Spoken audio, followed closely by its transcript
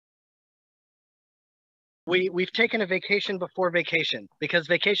we've taken a vacation before vacation, because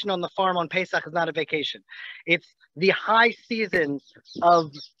vacation on the farm on Pesach is not a vacation. It's the high seasons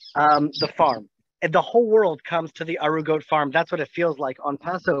of the farm. And the whole world comes to the Arugot farm. That's what it feels like on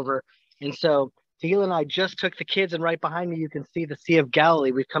Passover. And so Tehila and I just took the kids, and right behind me you can see the Sea of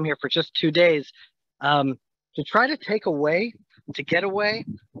Galilee. We've come here for just 2 days to try to take away, to get away.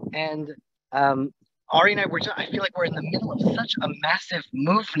 And Ari and I I feel like we're in the middle of such a massive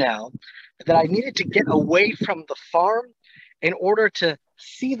move now that I needed to get away from the farm in order to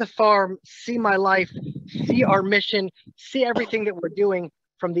see the farm, see my life, see our mission, see everything that we're doing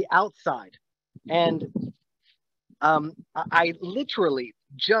from the outside. And I literally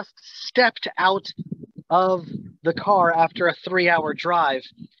just stepped out of the car after a 3-hour drive.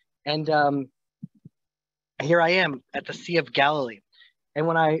 And here I am at the Sea of Galilee. And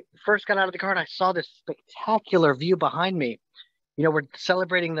when I first got out of the car and I saw this spectacular view behind me, you know, we're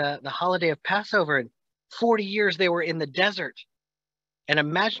celebrating the holiday of Passover, and 40 years they were in the desert. And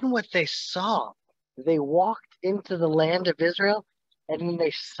imagine what they saw. They walked into the land of Israel, and then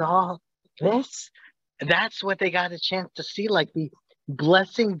they saw this. That's what they got a chance to see, like the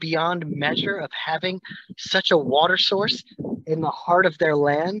blessing beyond measure of having such a water source in the heart of their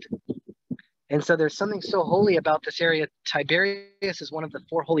land. And so there's something so holy about this area. Tiberias is one of the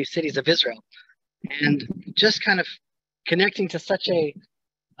 4 holy cities of Israel. And just kind of connecting to such a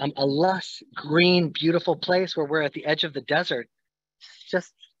lush, green, beautiful place where we're at the edge of the desert,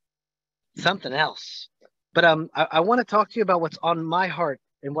 just something else. But I want to talk to you about what's on my heart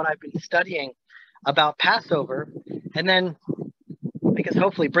and what I've been studying about Passover, and then we can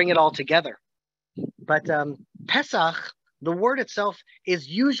hopefully bring it all together. But Pesach, the word itself, is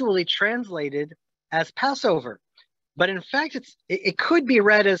usually translated as Passover, but in fact it could be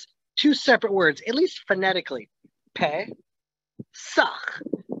read as 2 separate words, at least phonetically. Pe, sach.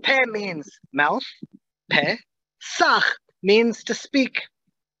 Pe means mouth. Pe, sach means to speak.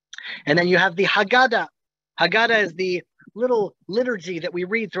 And then you have the Haggadah. Haggadah is the little liturgy that we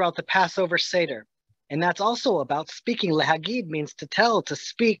read throughout the Passover Seder. And that's also about speaking. Lehagid means to tell, to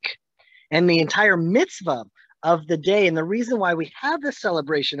speak. And the entire mitzvah of the day, and the reason why we have this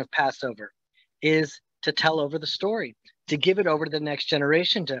celebration of Passover, is to tell over the story, to give it over to the next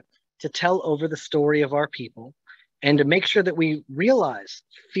generation, to tell over the story of our people, and to make sure that we realize,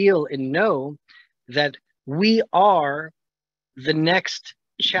 feel, and know that we are the next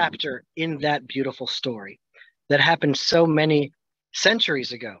chapter in that beautiful story that happened so many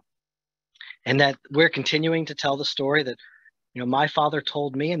centuries ago. And that we're continuing to tell the story that, you know, my father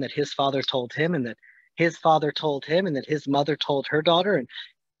told me, and that his father told him, and that his father told him, and that his mother told her daughter, and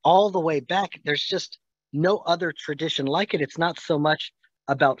all the way back. There's just no other tradition like it. It's not so much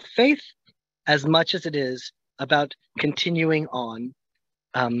about faith as much as it is about continuing on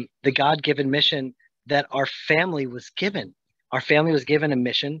the God-given mission that our family was given. Our family was given a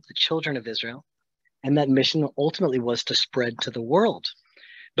mission, the children of Israel, and that mission ultimately was to spread to the world.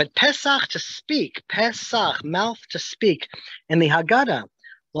 But Pesach, to speak, Pesach, mouth to speak, and the Haggadah.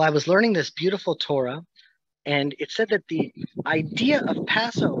 Well, I was learning this beautiful Torah, and it said that the idea of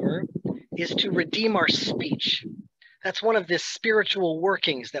Passover is to redeem our speech. That's one of the spiritual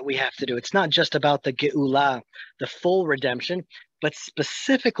workings that we have to do. It's not just about the Geulah, the full redemption, but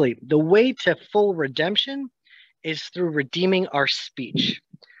specifically the way to full redemption is through redeeming our speech.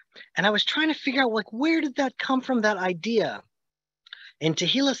 And I was trying to figure out, like, where did that come from, that idea? And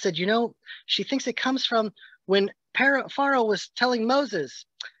Tehila said, you know, she thinks it comes from when Pharaoh was telling Moses,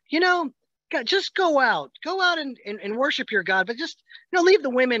 you know, God, just go out and worship your God, but just, you know, leave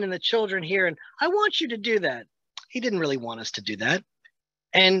the women and the children here. And I want you to do that. He didn't really want us to do that.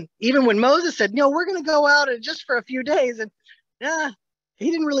 And even when Moses said, no, we're going to go out and just for a few days, and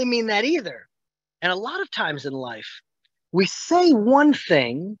he didn't really mean that either. And a lot of times in life, we say one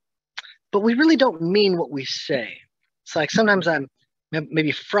thing, but we really don't mean what we say. It's like sometimes I'm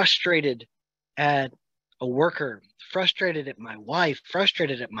maybe frustrated at a worker, frustrated at my wife,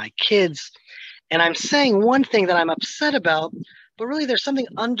 frustrated at my kids, and I'm saying one thing that I'm upset about, but really there's something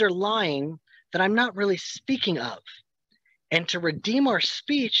underlying that I'm not really speaking of. And to redeem our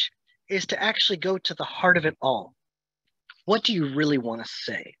speech is to actually go to the heart of it all. What do you really want to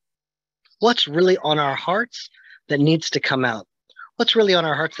say? What's really on our hearts that needs to come out? What's really on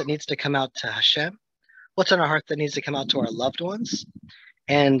our hearts that needs to come out to Hashem? What's on our heart that needs to come out to our loved ones?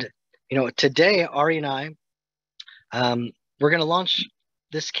 And, you know, today, Ari and I, we're going to launch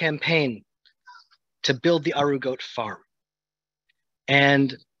this campaign to build the Arugot farm.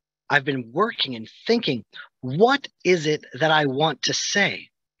 And I've been working and thinking, what is it that I want to say?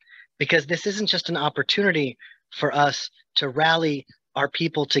 Because this isn't just an opportunity for us to rally our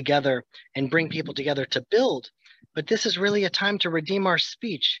people together and bring people together to build. But this is really a time to redeem our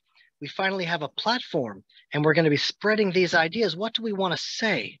speech. We finally have a platform and we're going to be spreading these ideas. What do we want to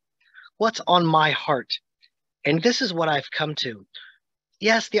say? What's on my heart? And this is what I've come to.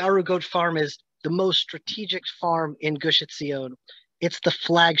 Yes, the Arugot farm is the most strategic farm in Gush Etzion. It's the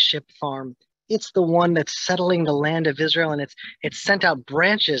flagship farm. It's the one that's settling the land of Israel, and it's sent out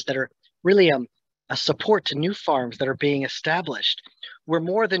branches that are really a support to new farms that are being established. We're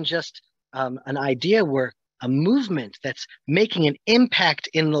more than just an idea. We're a movement that's making an impact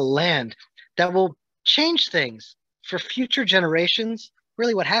in the land that will change things for future generations.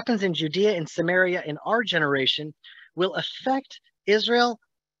 Really, what happens in Judea and Samaria in our generation will affect Israel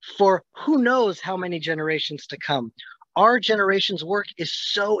for who knows how many generations to come. Our generation's work is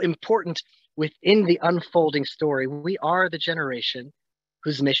so important within the unfolding story. We are the generation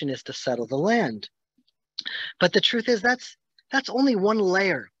whose mission is to settle the land. But the truth is that's only one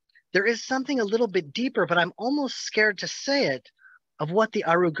layer. There is something a little bit deeper, but I'm almost scared to say it, of what the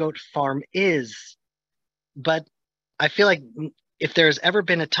Arugot farm is. But I feel like if there's ever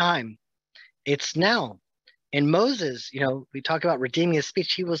been a time, it's now. And Moses, we talk about redeeming his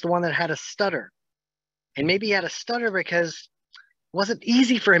speech. He was the one that had a stutter. And maybe he had a stutter because it wasn't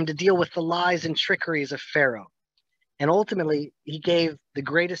easy for him to deal with the lies and trickeries of Pharaoh. And ultimately, he gave the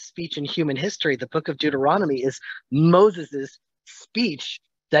greatest speech in human history. The book of Deuteronomy is Moses's speech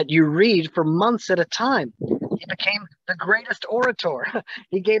that you read for months at a time. He became the greatest orator.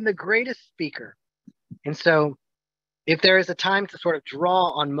 He became the greatest speaker. And so if there is a time to sort of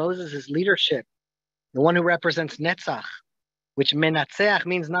draw on Moses's leadership, the one who represents Netzach, which Menatzeach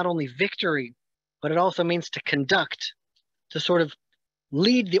means not only victory, but it also means to conduct, to sort of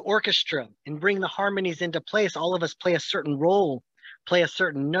lead the orchestra and bring the harmonies into place. All of us play a certain role, play a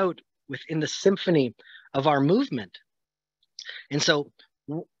certain note within the symphony of our movement. And so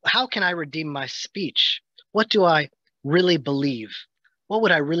how can I redeem my speech? What do I really believe? What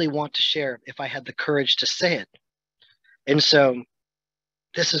would I really want to share if I had the courage to say it? And so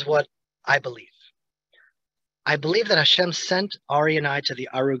this is what I believe. I believe that Hashem sent Ari and I to the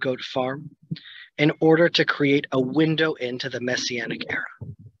Arugot farm in order to create a window into the Messianic era.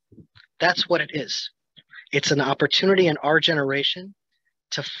 That's what it is. It's an opportunity in our generation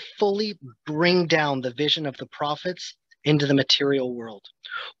to fully bring down the vision of the prophets into the material world.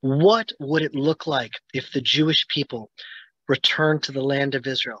 What would it look like if the Jewish people returned to the land of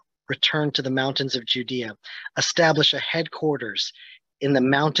Israel, returned to the mountains of Judea, establish a headquarters in the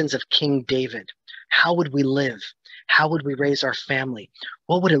mountains of King David? How would we live? How would we raise our family?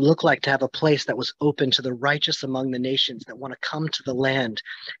 What would it look like to have a place that was open to the righteous among the nations that want to come to the land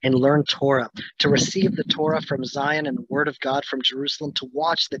and learn Torah, to receive the Torah from Zion and the word of God from Jerusalem, to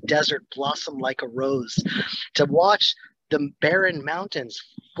watch the desert blossom like a rose, to watch the barren mountains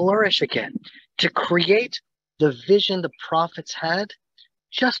flourish again, to create the vision the prophets had?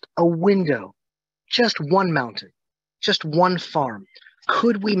 Just a window, just one mountain, just one farm.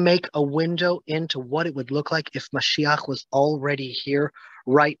 Could we make a window into what it would look like if Mashiach was already here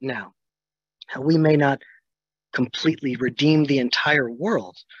right now? We may not completely redeem the entire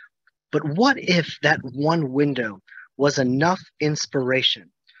world, but what if that one window was enough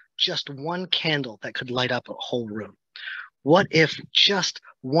inspiration, just one candle that could light up a whole room? What if just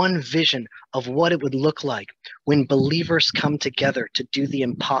one vision of what it would look like when believers come together to do the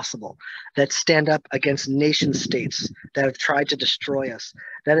impossible, that stand up against nation states that have tried to destroy us,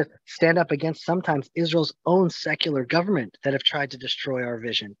 that stand up against sometimes Israel's own secular government that have tried to destroy our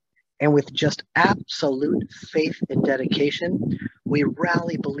vision? And with just absolute faith and dedication, we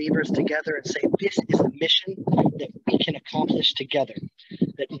rally believers together and say, this is a mission that we can accomplish together,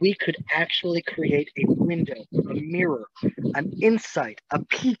 that we could actually create a window, a mirror, an insight, a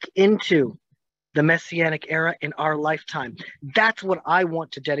peek into the Messianic era in our lifetime. That's what I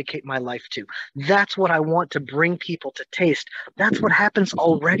want to dedicate my life to. That's what I want to bring people to taste. That's what happens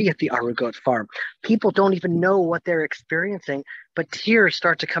already at the Arugot farm. People don't even know what they're experiencing, but tears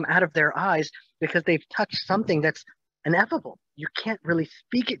start to come out of their eyes because they've touched something that's ineffable. You can't really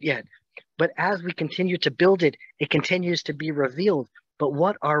speak it yet. But as we continue to build it, it continues to be revealed. But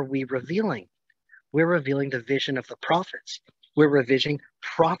what are we revealing? We're revealing the vision of the prophets. We're revealing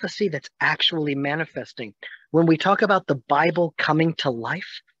prophecy that's actually manifesting. When we talk about the Bible coming to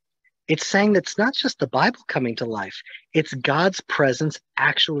life, it's saying that it's not just the Bible coming to life. It's God's presence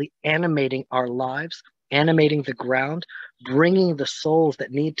actually animating our lives, animating the ground, bringing the souls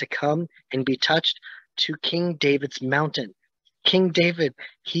that need to come and be touched to King David's mountain. King David,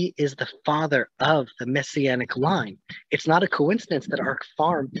 he is the father of the messianic line. It's not a coincidence that our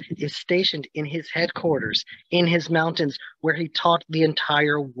farm is stationed in his headquarters, in his mountains, where he taught the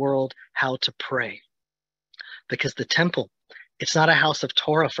entire world how to pray. Because the temple, it's not a house of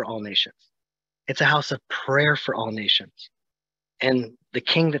Torah for all nations. It's a house of prayer for all nations. And the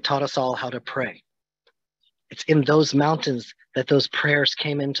king that taught us all how to pray. It's in those mountains that those prayers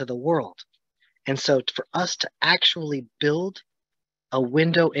came into the world. And so for us to actually build a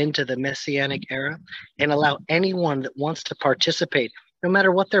window into the Messianic era and allow anyone that wants to participate, no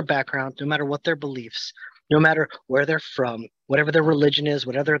matter what their background, no matter what their beliefs, no matter where they're from, whatever their religion is,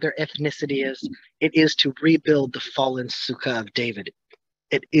 whatever their ethnicity is, it is to rebuild the fallen Sukkah of David.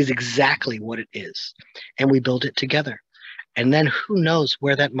 It is exactly what it is. And we build it together. And then who knows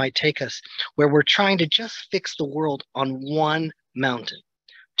where that might take us, where we're trying to just fix the world on one mountain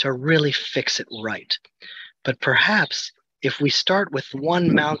to really fix it right. But perhaps if we start with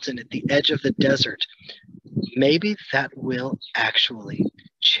one mountain at the edge of the desert, maybe that will actually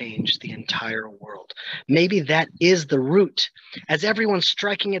change the entire world. Maybe that is the root. As everyone's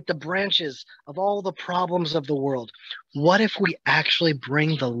striking at the branches of all the problems of the world, what if we actually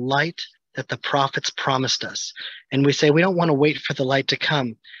bring the light that the prophets promised us? And we say, we don't want to wait for the light to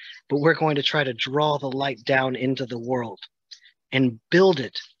come, but we're going to try to draw the light down into the world and build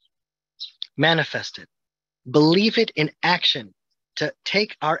it, manifest it, believe it in action, to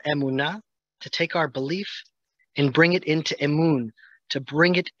take our emunah, to take our belief and bring it into emun, to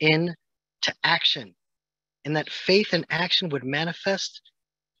bring it in to action. And that faith and action would manifest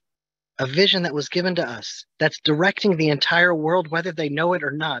a vision that was given to us that's directing the entire world, whether they know it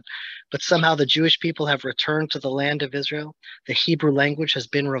or not. But somehow the Jewish people have returned to the land of Israel. The Hebrew language has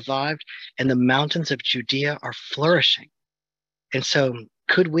been revived, and the mountains of Judea are flourishing. And so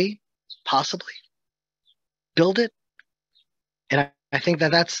could we possibly build it? And I think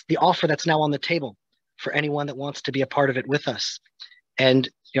that that's the offer that's now on the table for anyone that wants to be a part of it with us. And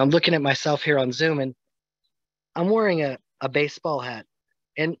I'm looking at myself here on Zoom, and I'm wearing a baseball hat.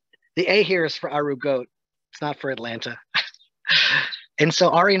 And the A here is for Arugot. It's not for Atlanta. And so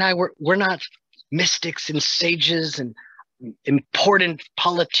Ari and I, we're not mystics and sages and important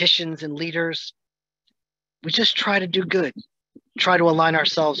politicians and leaders. We just try to do good, try to align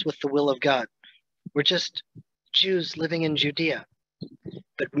ourselves with the will of God. We're just Jews living in Judea.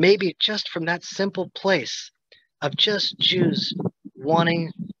 But maybe just from that simple place of just Jews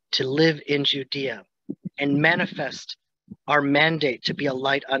wanting to live in Judea and manifest our mandate to be a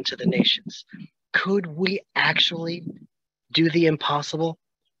light unto the nations, could we actually do the impossible?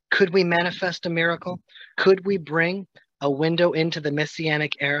 Could we manifest a miracle? Could we bring a window into the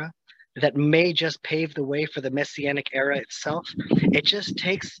Messianic era that may just pave the way for the Messianic era itself? It just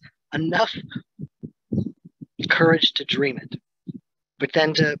takes enough courage to dream it, but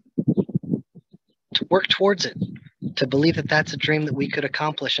then to work towards it, to believe that that's a dream that we could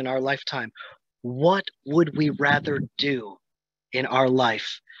accomplish in our lifetime. What would we rather do in our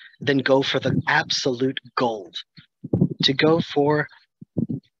life than go for the absolute gold, to go for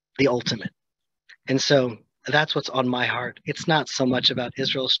the ultimate? And so that's what's on my heart. It's not so much about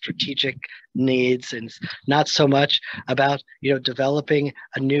Israel's strategic needs, and not so much about developing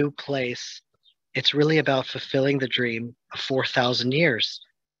a new place. It's really about fulfilling the dream of 4,000 years,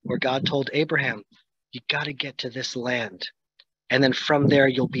 where God told Abraham, you got to get to this land. And then from there,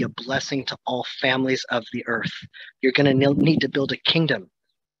 you'll be a blessing to all families of the earth. You're going to need to build a kingdom.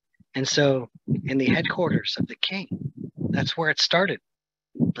 And so in the headquarters of the king, that's where it started.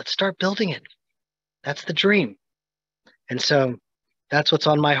 Let's start building it. That's the dream. And so that's what's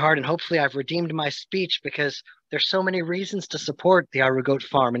on my heart. And hopefully I've redeemed my speech, because there's so many reasons to support the Arugot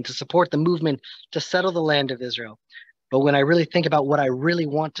farm and to support the movement to settle the land of Israel. But when I really think about what I really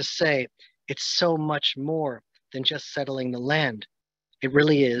want to say, it's so much more than just settling the land. It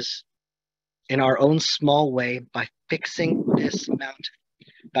really is, in our own small way, by fixing this mountain,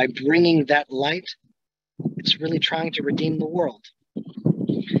 by bringing that light, it's really trying to redeem the world.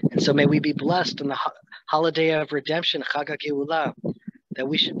 And so may we be blessed in the holiday of redemption, Chag HaGeulah, that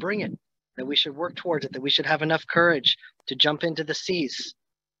we should bring it, that we should work towards it, that we should have enough courage to jump into the seas.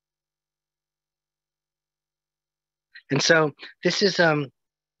 And so this is an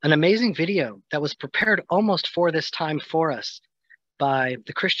amazing video that was prepared almost for this time for us by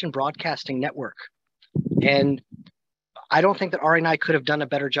the Christian Broadcasting Network. And I don't think that Ari and I could have done a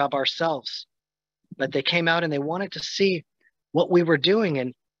better job ourselves, but they came out and they wanted to see what we were doing.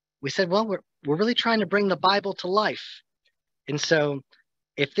 And we said, well, we're really trying to bring the Bible to life. And so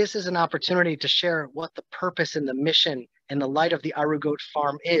if this is an opportunity to share what the purpose and the mission and the light of the Arugot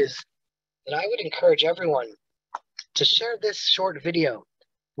farm is, then I would encourage everyone to share this short video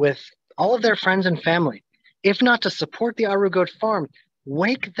with all of their friends and family, if not to support the Arugot farm,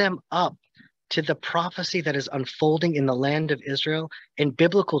 wake them up to the prophecy that is unfolding in the land of Israel and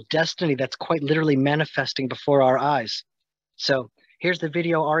biblical destiny that's quite literally manifesting before our eyes. So here's the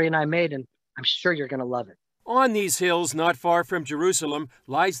video Ari and I made, and I'm sure you're going to love it. On these hills, not far from Jerusalem,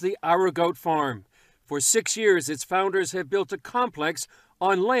 lies the Arugot farm. For 6 years, its founders have built a complex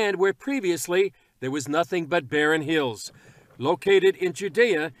on land where previously there was nothing but barren hills. Located in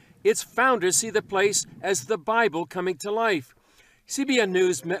Judea, its founders see the place as the Bible coming to life. CBN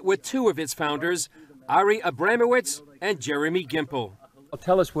News met with two of its founders, Ari Abramowitz and Jeremy Gimpel.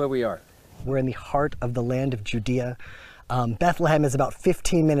 Tell us where we are. We're in the heart of the land of Judea. Bethlehem is about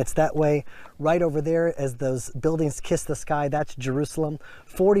 15 minutes that way. Right over there, as those buildings kiss the sky, that's Jerusalem.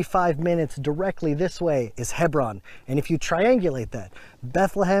 45 minutes directly this way is Hebron. And if you triangulate that,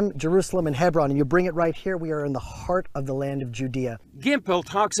 Bethlehem, Jerusalem, and Hebron, and you bring it right here, we are in the heart of the land of Judea. Gimpel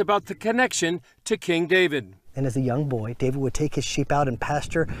talks about the connection to King David. And as a young boy, David would take his sheep out and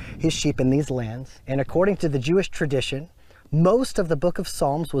pasture his sheep in these lands. And according to the Jewish tradition, most of the book of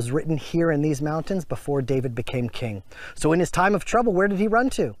Psalms was written here in these mountains before David became king. So in his time of trouble, where did he run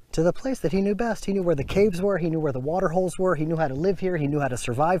to? To the place that he knew best. He knew where the caves were. He knew where the water holes were. He knew how to live here. He knew how to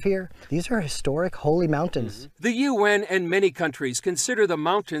survive here. These are historic, holy mountains. The UN and many countries consider the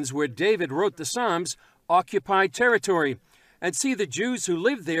mountains where David wrote the Psalms occupied territory and see the Jews who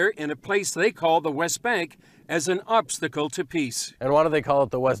live there in a place they call the West Bank as an obstacle to peace. And why do they call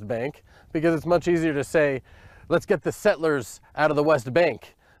it the West Bank? Because it's much easier to say, let's get the settlers out of the West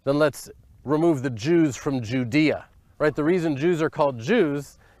Bank than let's remove the Jews from Judea, right? The reason Jews are called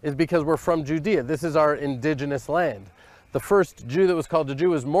Jews is because we're from Judea. This is our indigenous land. The first Jew that was called a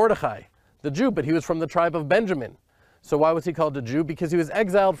Jew was Mordechai, the Jew, but he was from the tribe of Benjamin. So why was he called a Jew? Because he was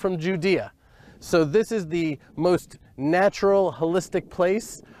exiled from Judea. So this is the most natural, holistic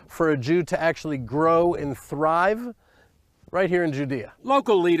place for a Jew to actually grow and thrive, right here in Judea.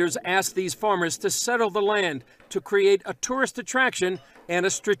 Local leaders asked these farmers to settle the land to create a tourist attraction and a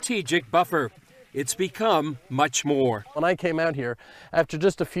strategic buffer. It's become much more. When I came out here, after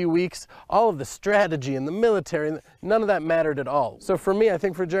just a few weeks, all of the strategy and the military, none of that mattered at all. So for me, I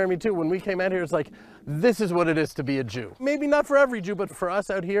think for Jeremy too, when we came out here, it's like, this is what it is to be a Jew. Maybe not for every Jew, but for us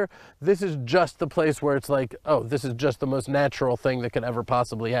out here, this is just the place where it's like, oh, this is just the most natural thing that could ever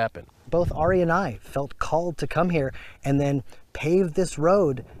possibly happen. Both Ari and I felt called to come here and then pave this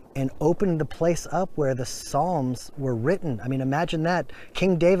road and open the place up where the Psalms were written. I mean, imagine that.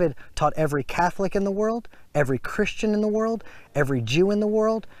 King David taught every Catholic in the world, every Christian in the world, every Jew in the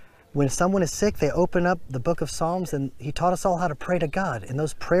world. When someone is sick, they open up the book of Psalms, and he taught us all how to pray to God. And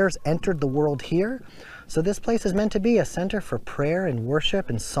those prayers entered the world here. So this place is meant to be a center for prayer and worship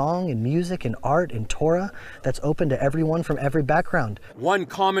and song and music and art and Torah that's open to everyone from every background. One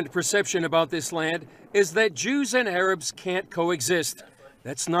common perception about this land is that Jews and Arabs can't coexist.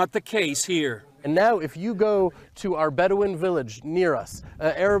 That's not the case here. And now if you go to our Bedouin village near us,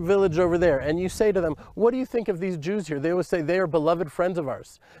 Arab village over there, and you say to them, what do you think of these Jews here? They always say they are beloved friends of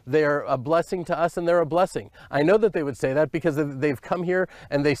ours. They are a blessing to us and they're a blessing. I know that they would say that because they've come here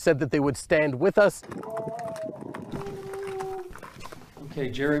and they said that they would stand with us. Okay,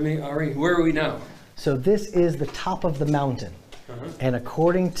 Jeremy, Ari, where are we now? So this is the top of the mountain. And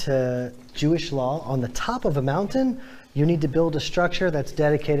according to Jewish law, on the top of a mountain, you need to build a structure that's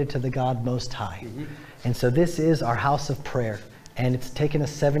dedicated to the God Most High. And so this is our house of prayer. And it's taken us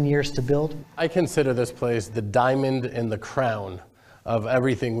 7 years to build. I consider this place the diamond in the crown of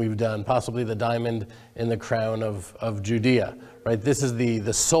everything we've done, possibly the diamond in the crown of Judea, right? This is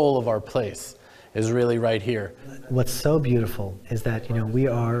the soul of our place, is really right here. What's so beautiful is that, you know, we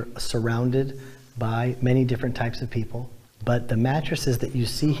are surrounded by many different types of people, but the mattresses that you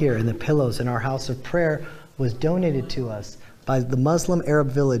see here and the pillows in our house of prayer was donated to us by the Muslim Arab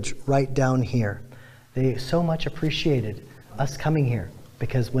village right down here. They so much appreciated us coming here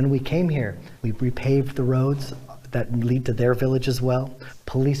because when we came here, we repaved the roads that lead to their village as well.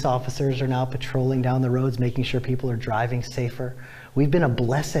 Police officers are now patrolling down the roads, making sure people are driving safer. We've been a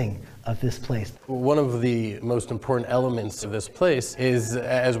blessing of this place. One of the most important elements of this place is,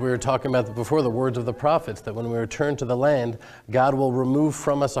 as we were talking about before, the words of the prophets, that when we return to the land, God will remove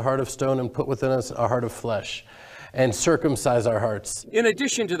from us a heart of stone and put within us a heart of flesh, and circumcise our hearts. In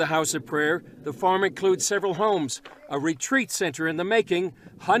addition to the house of prayer, the farm includes several homes, a retreat center in the making,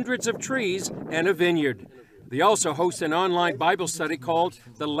 hundreds of trees, and a vineyard. They also host an online Bible study called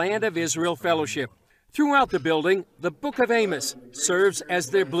the Land of Israel Fellowship. Throughout the building, the Book of Amos serves as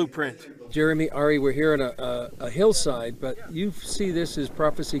their blueprint. Jeremy, Ari, we're here on a hillside, but you see this as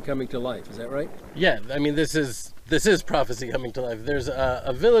prophecy coming to life, is that right? Yeah, I mean, this is This is prophecy coming to life. There's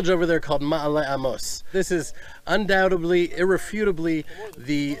a village over there called Ma'ale Amos. This is undoubtedly, irrefutably,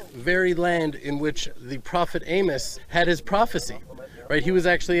 the very land in which the prophet Amos had his prophecy. Right? He was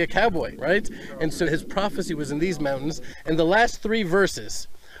actually a cowboy, right? And so his prophecy was in these mountains. And the last 3 verses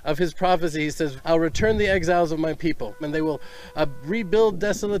of his prophecy, he says, I'll return the exiles of my people, and they will rebuild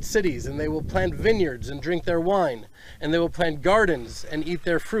desolate cities, and they will plant vineyards and drink their wine, and they will plant gardens and eat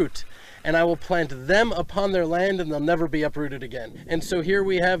their fruit. And I will plant them upon their land, and they'll never be uprooted again. And so here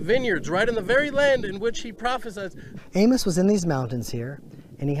we have vineyards right in the very land in which he prophesies. Amos was in these mountains here,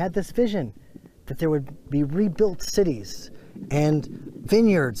 and he had this vision that there would be rebuilt cities and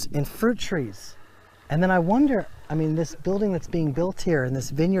vineyards and fruit trees. And then I wonder, I mean, this building that's being built here and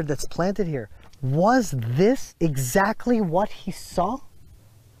this vineyard that's planted here, was this exactly what he saw?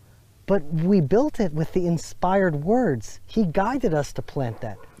 But we built it with the inspired words. He guided us to plant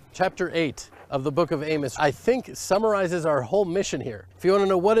that. Chapter 8 of the book of Amos, I think, summarizes our whole mission here. If you want to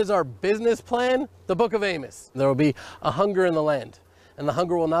know what is our business plan, the book of Amos. There will be a hunger in the land. And the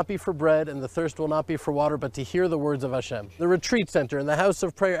hunger will not be for bread, and the thirst will not be for water, but to hear the words of Hashem. The retreat center and the house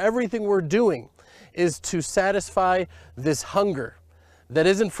of prayer, everything we're doing is to satisfy this hunger that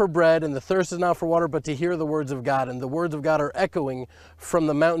isn't for bread, and the thirst is not for water, but to hear the words of God. And the words of God are echoing from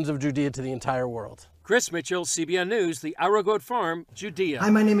the mountains of Judea to the entire world. Chris Mitchell, CBN News, the Arugot Farm, Judea.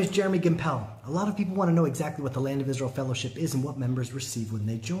 Hi, my name is Jeremy Gimpel. A lot of people want to know exactly what the Land of Israel Fellowship is and what members receive when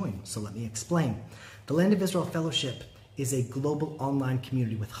they join. So let me explain. The Land of Israel Fellowship is a global online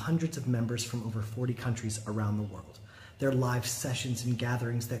community with hundreds of members from over 40 countries around the world. There are live sessions and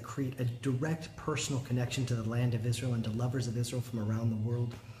gatherings that create a direct personal connection to the Land of Israel and to lovers of Israel from around the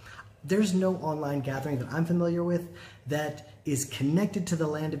world. There's no online gathering that I'm familiar with that is connected to the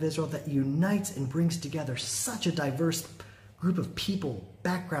Land of Israel that unites and brings together such a diverse group of people,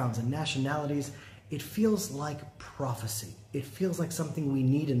 backgrounds, and nationalities. It feels like prophecy. It feels like something we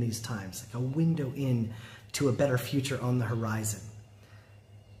need in these times, like a window in to a better future on the horizon.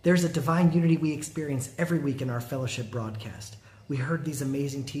 There's a divine unity we experience every week in our fellowship broadcast. We heard these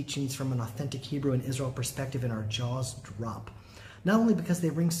amazing teachings from an authentic Hebrew and Israel perspective and our jaws drop. Not only because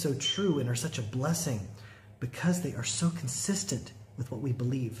they ring so true and are such a blessing, because they are so consistent with what we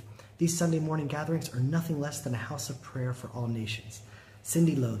believe. These Sunday morning gatherings are nothing less than a house of prayer for all nations.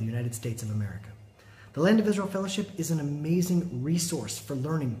 Cindy Lowe, the United States of America. The Land of Israel Fellowship is an amazing resource for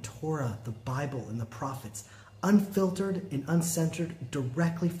learning Torah, the Bible, and the prophets, unfiltered and uncensored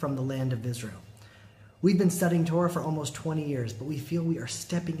directly from the Land of Israel. We've been studying Torah for almost 20 years, but we feel we are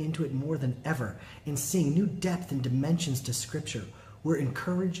stepping into it more than ever and seeing new depth and dimensions to Scripture. We're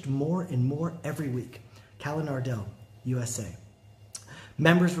encouraged more and more every week. Callan Ardell, USA.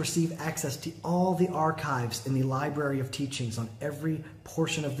 Members receive access to all the archives in the library of teachings on every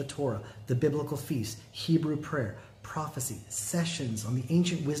portion of the Torah, the biblical feasts, Hebrew prayer, prophecy, sessions on the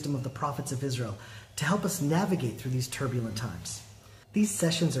ancient wisdom of the prophets of Israel to help us navigate through these turbulent times. These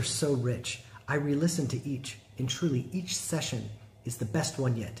sessions are so rich. I re-listen to each, and truly each session is the best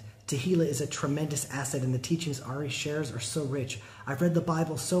one yet. Tehila is a tremendous asset, and the teachings Ari shares are so rich. I've read the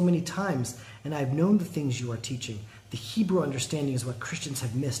Bible so many times, and I've known the things you are teaching. The Hebrew understanding is what Christians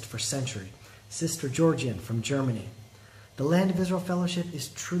have missed for centuries. Sister Georgian from Germany. The Land of Israel Fellowship is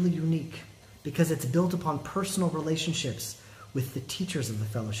truly unique because it's built upon personal relationships with the teachers of the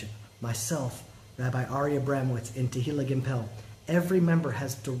fellowship. Myself, Rabbi Ari Abramowitz, and Tehila Gimpel. Every member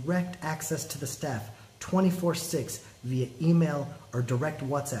has direct access to the staff 24/6 via email or direct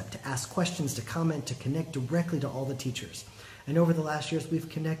WhatsApp to ask questions, to comment, to connect directly to all the teachers. And over the last years, we've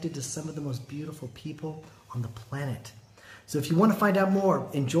connected to some of the most beautiful people on the planet. So if you want to find out more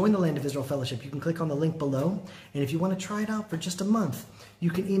and join the Land of Israel Fellowship, you can click on the link below. And if you want to try it out for just a month,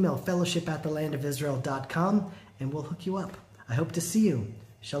 you can email fellowship@thelandofisrael.com and we'll hook you up. I hope to see you.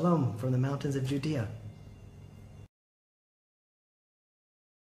 Shalom from the mountains of Judea.